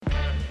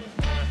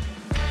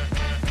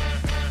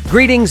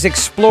Greetings,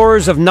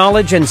 explorers of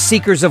knowledge and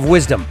seekers of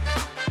wisdom.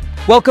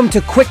 Welcome to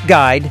Quick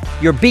Guide,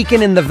 your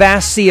beacon in the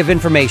vast sea of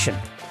information.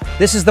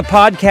 This is the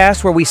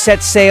podcast where we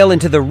set sail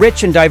into the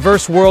rich and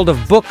diverse world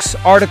of books,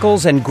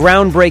 articles, and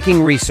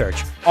groundbreaking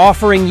research,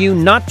 offering you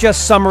not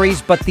just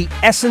summaries, but the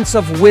essence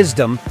of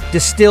wisdom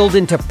distilled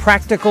into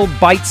practical,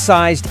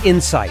 bite-sized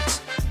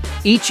insights.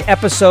 Each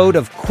episode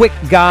of Quick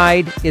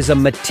Guide is a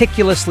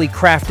meticulously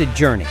crafted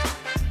journey.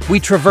 We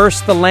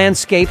traverse the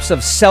landscapes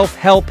of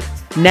self-help,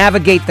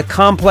 navigate the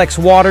complex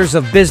waters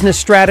of business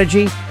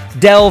strategy,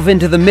 delve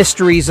into the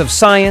mysteries of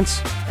science,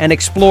 and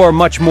explore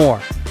much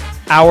more.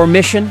 Our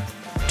mission?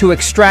 To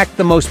extract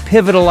the most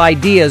pivotal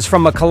ideas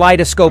from a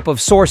kaleidoscope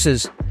of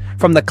sources,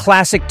 from the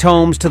classic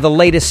tomes to the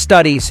latest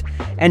studies,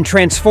 and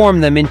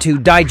transform them into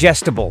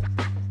digestible,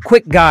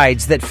 quick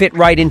guides that fit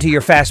right into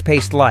your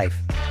fast-paced life.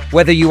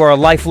 Whether you are a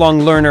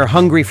lifelong learner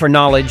hungry for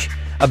knowledge,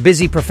 a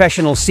busy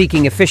professional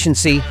seeking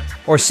efficiency,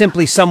 or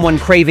simply someone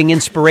craving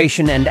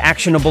inspiration and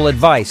actionable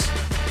advice,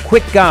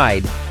 Quick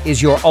Guide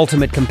is your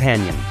ultimate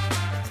companion.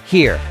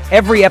 Here,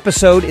 every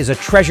episode is a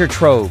treasure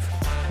trove,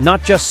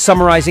 not just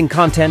summarizing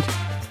content,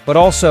 but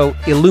also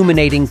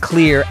illuminating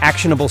clear,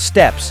 actionable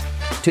steps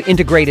to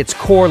integrate its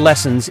core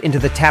lessons into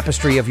the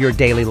tapestry of your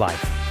daily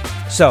life.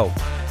 So,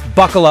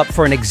 buckle up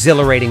for an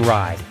exhilarating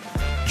ride.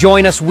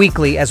 Join us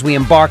weekly as we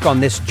embark on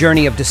this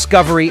journey of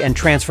discovery and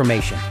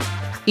transformation.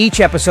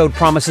 Each episode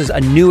promises a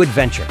new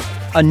adventure,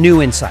 a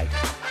new insight,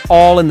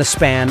 all in the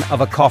span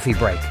of a coffee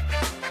break.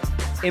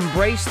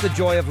 Embrace the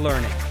joy of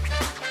learning,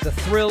 the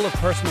thrill of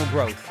personal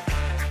growth,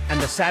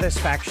 and the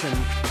satisfaction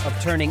of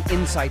turning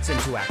insights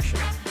into action.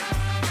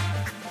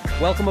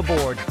 Welcome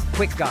aboard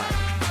Quick Guide,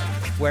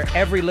 where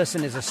every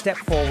listen is a step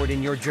forward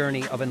in your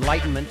journey of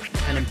enlightenment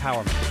and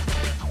empowerment.